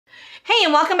Hey,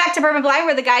 and welcome back to Bourbon Blind,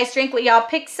 where the guys drink what y'all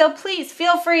pick. So please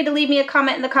feel free to leave me a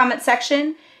comment in the comment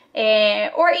section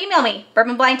or email me,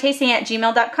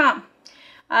 bourbonblindtasting@gmail.com.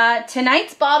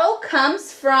 Tonight's bottle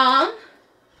comes from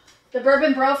the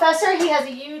Bourbon Brofessor. He has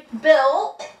a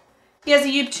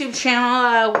YouTube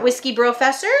channel, Whiskey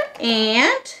Brofessor,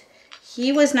 and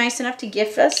he was nice enough to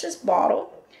gift us this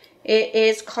bottle. It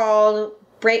is called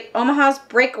Omaha's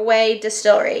Brickway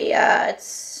Distillery.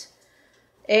 It's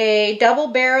a double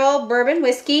barrel bourbon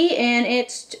whiskey, and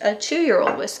it's a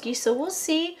 2-year-old whiskey. So we'll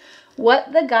see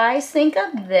what the guys think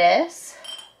of this.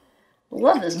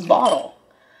 Love this bottle.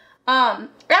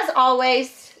 As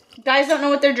always, guys don't know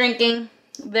what they're drinking.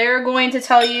 They're going to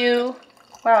tell you,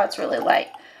 wow, it's really light,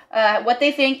 what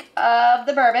they think of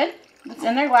the bourbon that's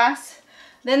in their glass.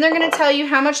 Then they're going to tell you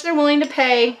how much they're willing to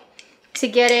pay to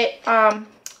get it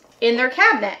in their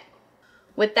cabinet.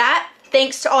 With that,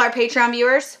 thanks to all our Patreon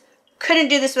viewers. Couldn't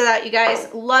do this without you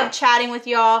guys. Love chatting with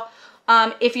y'all.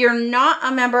 If you're not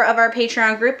a member of our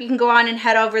Patreon group, you can go on and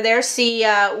head over there, see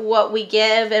what we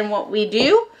give and what we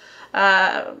do.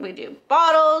 We do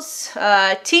bottles,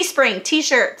 Teespring,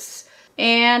 t-shirts,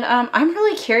 and I'm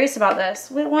really curious about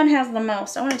this. Which one has the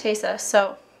most? I want to taste this.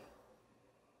 So,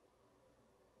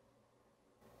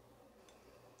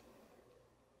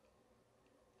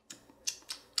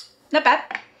 not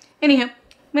bad. Anywho, I'm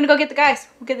gonna go get the guys.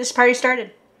 We'll get this party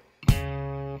started.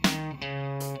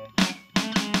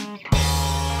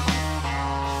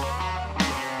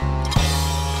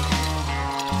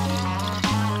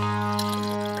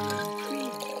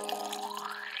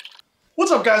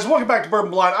 What's up, guys? Welcome back to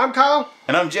Bourbon Blind. I'm Kyle.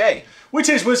 And I'm Jay. We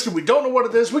taste whiskey. We don't know what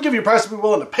it is. We give you a price to be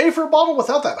willing to pay for a bottle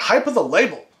without that hype of the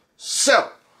label.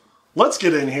 So, let's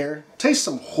get in here, taste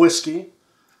some whiskey,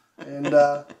 and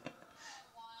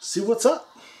see what's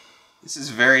up. This is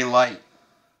very light.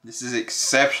 This is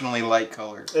exceptionally light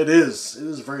colored. It is. It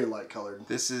is very light colored.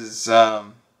 This is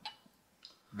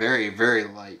very, very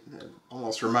light. It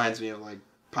almost reminds me of like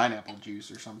pineapple juice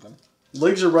or something.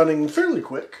 Legs are running fairly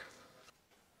quick.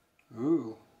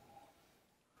 Ooh.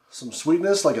 Some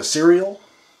sweetness, like a cereal.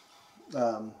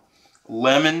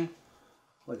 Lemon.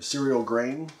 Like a cereal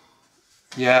grain.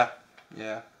 Yeah,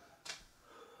 yeah.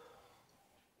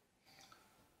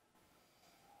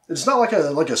 It's not like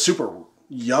a super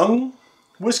young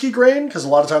whiskey grain, because a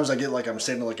lot of times I get like I'm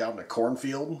standing like out in a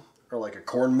cornfield or like a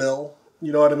corn mill.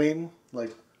 You know what I mean?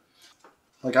 Like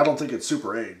I don't think it's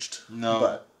super aged. No.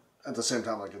 But at the same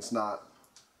time, like it's not.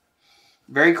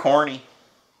 Very corny.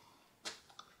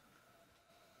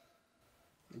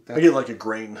 I get like a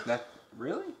grain. That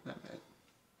really? Not bad.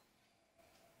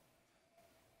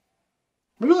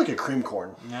 Maybe like a cream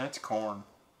corn. Yeah, it's corn.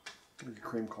 Like a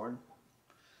cream corn.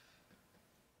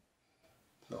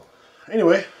 No.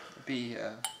 Anyway.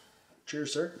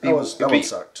 Cheers, sir. That one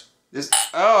sucked.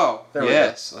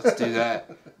 Yes. Let's do that.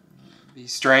 It'd be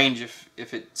strange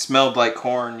if it smelled like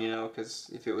corn, you know, because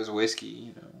if it was whiskey,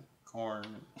 you know, corn.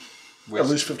 Whiskey. At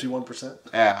least 51%.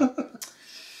 Yeah.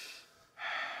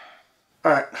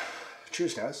 All right.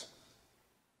 Cheers, guys.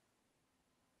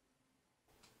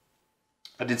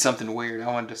 I did something weird. I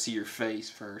wanted to see your face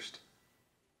first.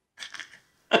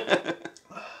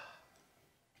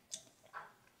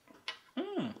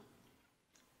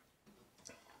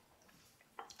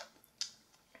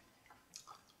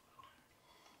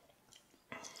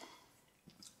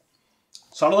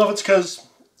 So I don't know if it's because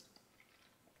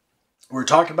we were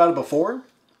talking about it before,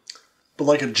 but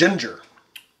like a ginger.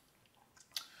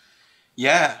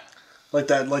 Yeah. Like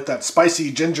that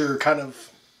spicy ginger kind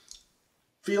of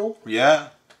feel. Yeah.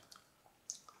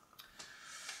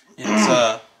 It's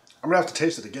I'm gonna have to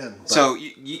taste it again. But. So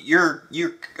you're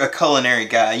a culinary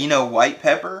guy. You know white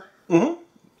pepper? Mm-hmm.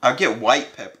 I'll get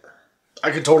white pepper. I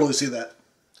could totally see that.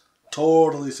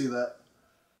 Totally see that.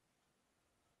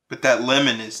 But that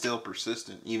lemon is still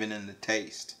persistent, even in the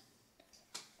taste.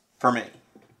 For me.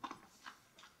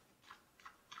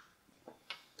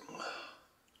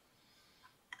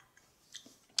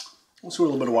 We'll see what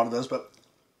a little bit of water does, but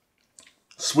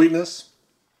sweetness,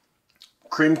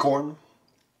 cream corn,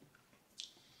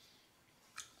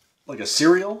 like a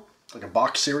cereal, like a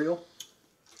box cereal.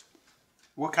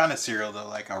 What kind of cereal though?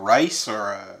 Like a rice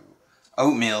or a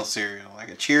oatmeal cereal? Like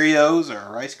a Cheerios or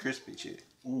a Rice Krispie treat?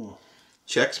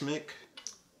 Chex Mix?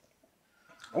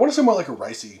 I want to say more like a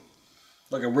ricey,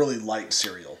 like a really light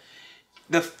cereal.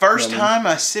 The first time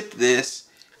I sipped this,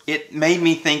 it made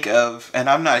me think of, and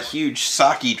I'm not a huge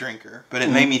sake drinker, but it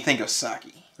made me think of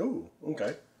sake. Oh,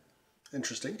 okay.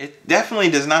 Interesting. It definitely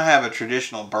does not have a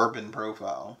traditional bourbon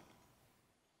profile.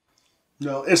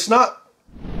 No, it's not.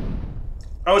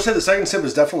 I would say the second sip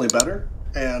is definitely better,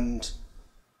 and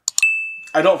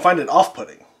I don't find it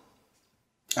off-putting.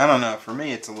 I don't know. For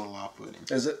me, it's a little off-putting.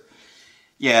 Is it?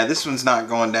 Yeah, this one's not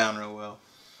going down real well.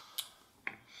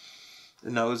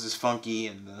 The nose is funky,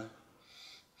 and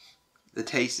the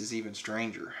taste is even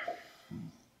stranger.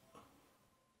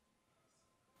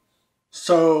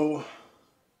 So,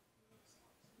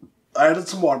 I added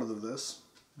some water to this.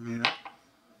 Yeah.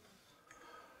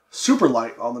 Super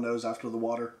light on the nose after the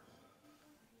water.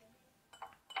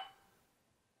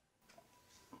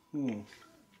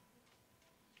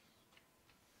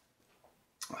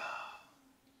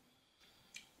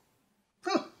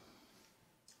 Huh.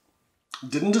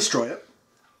 Didn't destroy it.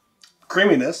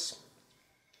 Creaminess.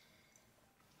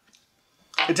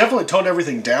 It definitely toned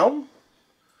everything down,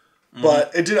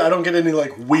 but it did. I don't get any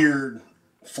like weird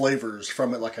flavors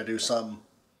from it like I do some.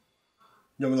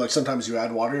 You know what I mean? Like sometimes you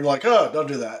add water and you're like, oh, don't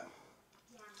do that.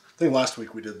 I think last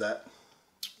week we did that.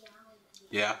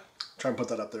 Yeah. Try and put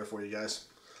that up there for you guys.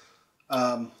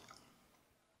 I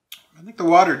think the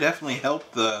water definitely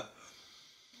helped it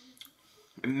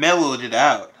mellowed it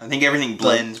out. I think everything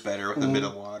blends better with a bit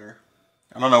of water.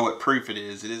 I don't know what proof it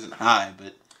is. It isn't high,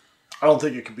 but I don't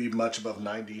think it could be much above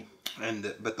 90.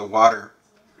 But the water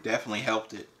definitely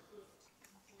helped it.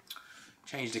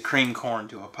 Changed the cream corn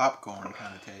to a popcorn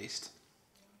kind of taste.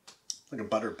 Like a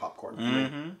buttered popcorn.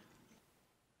 Mm-hmm.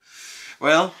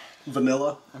 Well,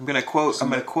 vanilla. I'm gonna quote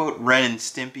Ren and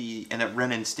Stimpy in a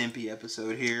Ren and Stimpy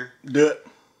episode here. Do it.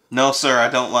 No, sir, I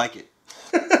don't like it.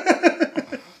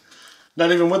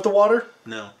 Not even with the water?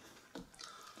 No.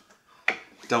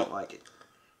 Don't like it.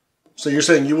 So you're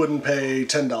saying you wouldn't pay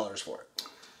 $10 for it?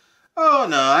 Oh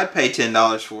no, I'd pay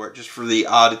 $10 for it just for the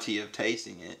oddity of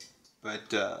tasting it. But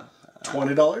 $20?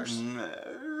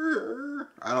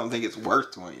 I don't think it's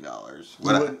worth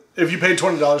 $20. If you paid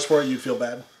 $20 for it, you'd feel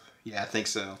bad? Yeah, I think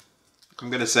so.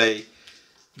 I'm gonna say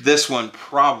this one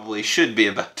probably should be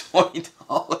about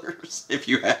 $20 if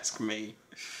you ask me.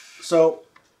 So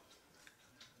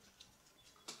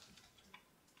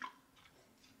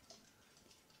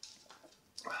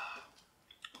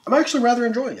I'm actually rather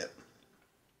enjoying it.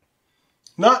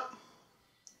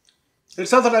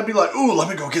 It's not that I'd be like, ooh, let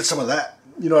me go get some of that.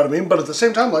 You know what I mean? But at the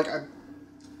same time, like, I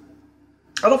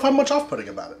don't find much off-putting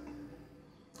about it.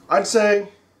 I'd say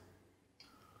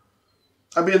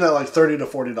I'd be in that like $30 to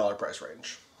 $40 price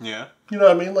range. Yeah. You know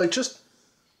what I mean? Like, just...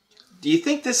 Do you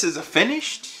think this is a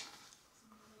finished?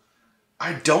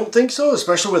 I don't think so,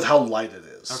 especially with how light it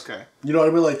is. Okay. You know what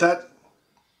I mean? Like that,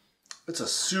 it's a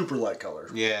super light color.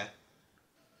 Yeah.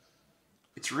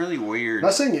 It's really weird. I'm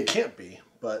not saying it can't be,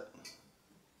 but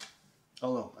I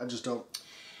don't know. I just don't.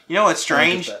 You know what's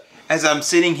strange? As I'm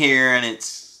sitting here and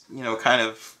it's, kind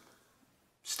of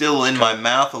still in my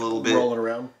mouth a little bit. Rolling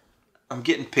around. I'm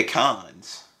getting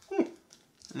pecans. Isn't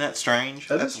that strange?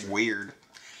 That's strange. Weird.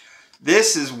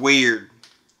 This is weird.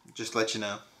 Just to let you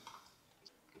know.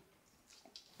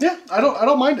 Yeah, I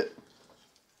don't mind it.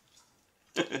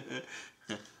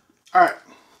 All right.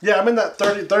 Yeah, I'm in that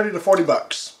 30 to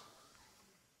 $40.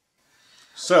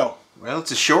 So. Well,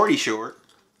 it's a shorty short.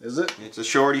 Is it? It's a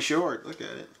shorty short. Look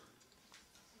at it.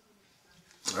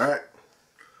 All right.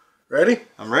 Ready?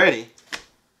 I'm ready.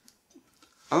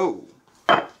 Oh.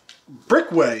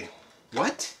 Brickway.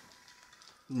 What?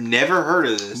 Never heard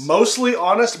of this. Mostly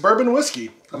honest bourbon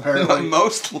whiskey, apparently.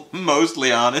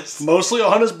 Mostly honest. Mostly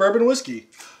honest bourbon whiskey.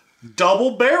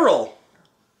 Double barrel.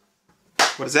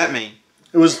 What does that mean?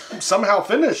 It was somehow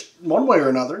finished one way or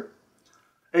another.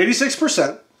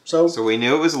 86%. So we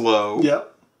knew it was low.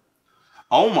 Yep.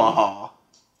 Omaha.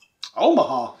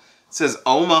 Omaha. It says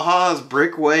Omaha's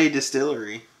Brickway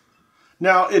Distillery.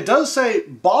 Now, it does say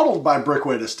bottled by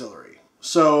Brickway Distillery.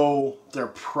 So they're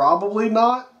probably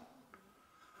not.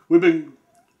 We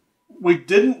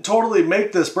didn't totally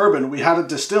make this bourbon. We had it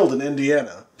distilled in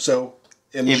Indiana. So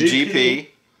MGP.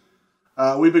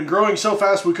 We've been growing so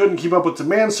fast we couldn't keep up with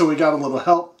demand, so we got a little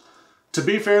help. To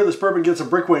be fair, this bourbon gets a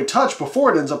Brickway touch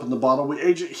before it ends up in the bottle. We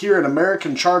age it here in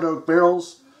American charred oak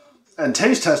barrels and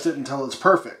taste test it until it's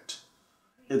perfect.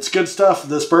 It's good stuff,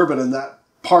 this bourbon, and that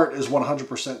part is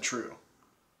 100% true.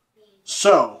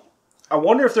 So, I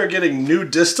wonder if they're getting new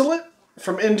distillate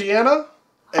from Indiana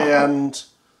and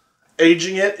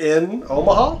aging it in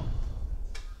Omaha?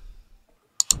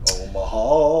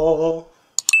 Omaha.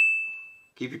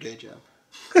 Keep your day job.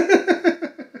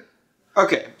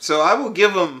 Okay, so I will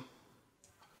give them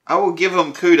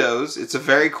kudos. It's a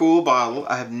very cool bottle.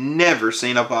 I have never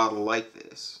seen a bottle like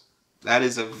this. That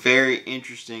is a very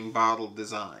interesting bottle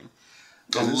design.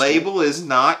 The label is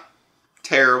not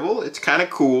terrible. It's kind of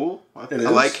cool. I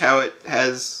like how it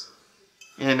has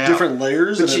in and out. Different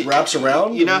layers and it wraps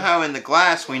around. You know how in the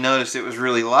glass we noticed it was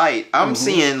really light? I'm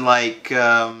seeing like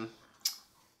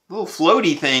little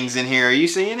floaty things in here. Are you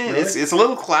seeing it? Really? It's a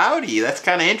little cloudy. That's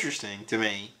kind of interesting to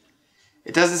me.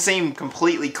 It doesn't seem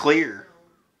completely clear.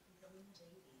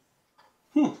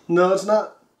 No, it's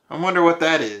not. I wonder what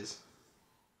that is.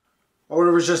 I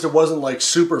wonder if it's just it wasn't like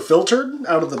super filtered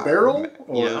out of the barrel.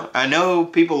 Or... Yeah, I know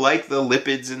people like the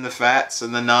lipids and the fats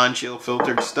and the non-chill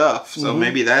filtered stuff, so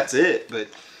maybe that's it. But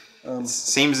it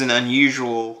seems an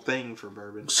unusual thing for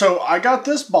bourbon. So I got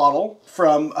this bottle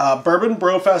from Bourbon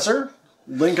Brofessor.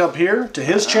 Link up here to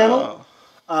his channel.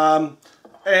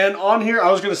 And on here,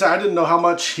 I was going to say I didn't know how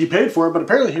much he paid for it, but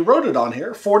apparently he wrote it on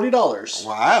here, $40.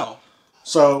 Wow.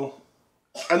 So,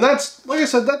 and that's, like I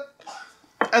said, that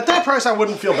at that price, I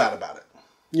wouldn't feel bad about it.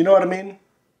 You know what I mean?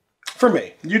 For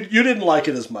me. You didn't like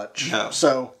it as much. No.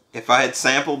 So. If I had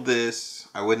sampled this,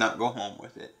 I would not go home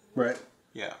with it. Right.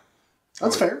 Yeah.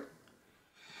 That's fair.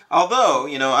 Although,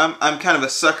 you know, I'm kind of a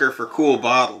sucker for cool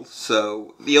bottles,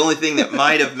 so the only thing that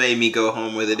might have made me go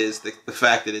home with it is the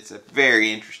fact that it's a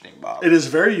very interesting bottle. It is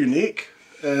very unique,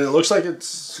 and it looks like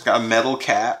it's got a metal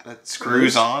cap that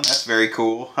screws on. That's very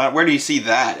cool. Where do you see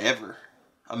that ever?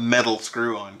 A metal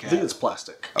screw-on cap. I think it's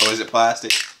plastic. Oh, is it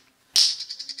plastic?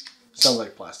 Sounds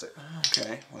like plastic.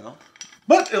 Okay, well.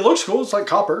 But it looks cool. It's like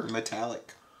copper.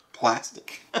 Metallic.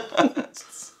 Plastic.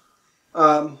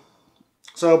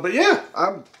 So, but yeah,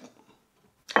 I'm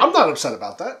not upset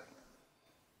about that.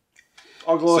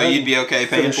 I'll go ahead. So you'd be okay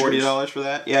paying $40 for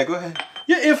that? Yeah, go ahead.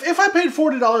 Yeah, if I paid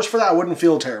 $40 for that, I wouldn't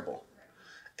feel terrible.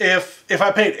 If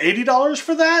I paid $80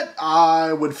 for that,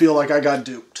 I would feel like I got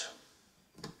duped.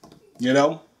 You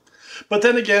know? But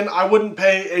then again, I wouldn't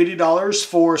pay $80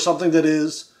 for something that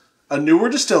is a newer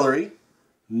distillery,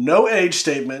 no age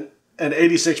statement, and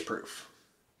 86 proof.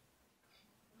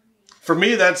 For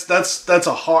me, that's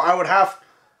a hard.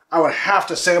 I would have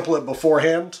to sample it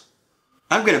beforehand.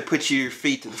 I'm gonna put your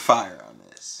feet to the fire on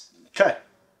this. Okay.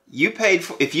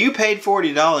 If you paid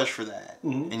 $40 for that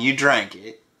and you drank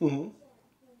it,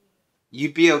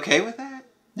 you'd be okay with that?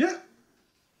 Yeah.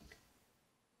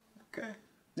 Okay.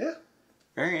 Yeah.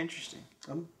 Very interesting.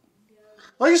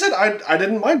 Like I said, I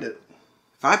didn't mind it.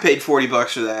 If I paid $40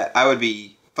 for that, I would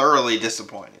be thoroughly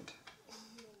disappointed.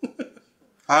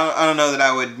 I don't know that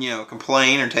I would,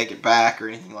 complain or take it back or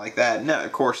anything like that. No,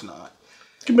 of course not.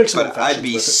 You can make some. But I'd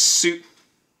be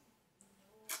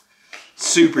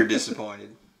super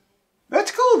disappointed.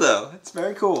 That's cool though. That's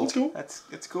very cool. That's cool.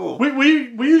 It's cool. We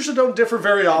usually don't differ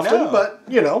very often, but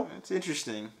it's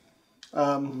interesting.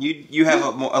 You have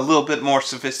a little bit more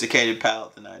sophisticated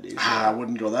palate than I do. So I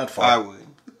wouldn't go that far. I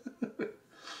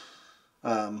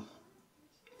would.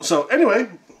 So anyway,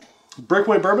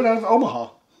 Brickway Bourbon out of Omaha.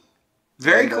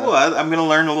 Very cool. I'm going to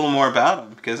learn a little more about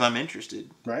them because I'm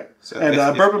interested. Right. So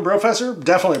and Bourbon Brofessor,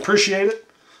 definitely appreciate it.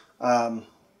 All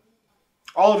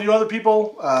of you other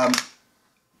people,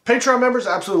 Patreon members,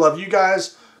 absolutely love you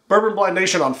guys. Bourbon Blind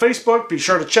Nation on Facebook, be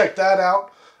sure to check that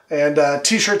out. And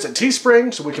t-shirts at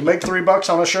Teespring, so we can make $3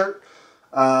 on a shirt.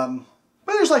 But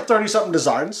there's like 30-something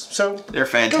designs, so they're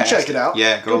fantastic. Go check it out.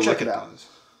 Yeah, go check it at out. those.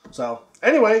 So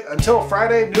anyway, until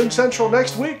Friday, noon central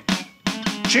next week,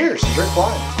 cheers and drink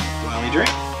blind. While we drink.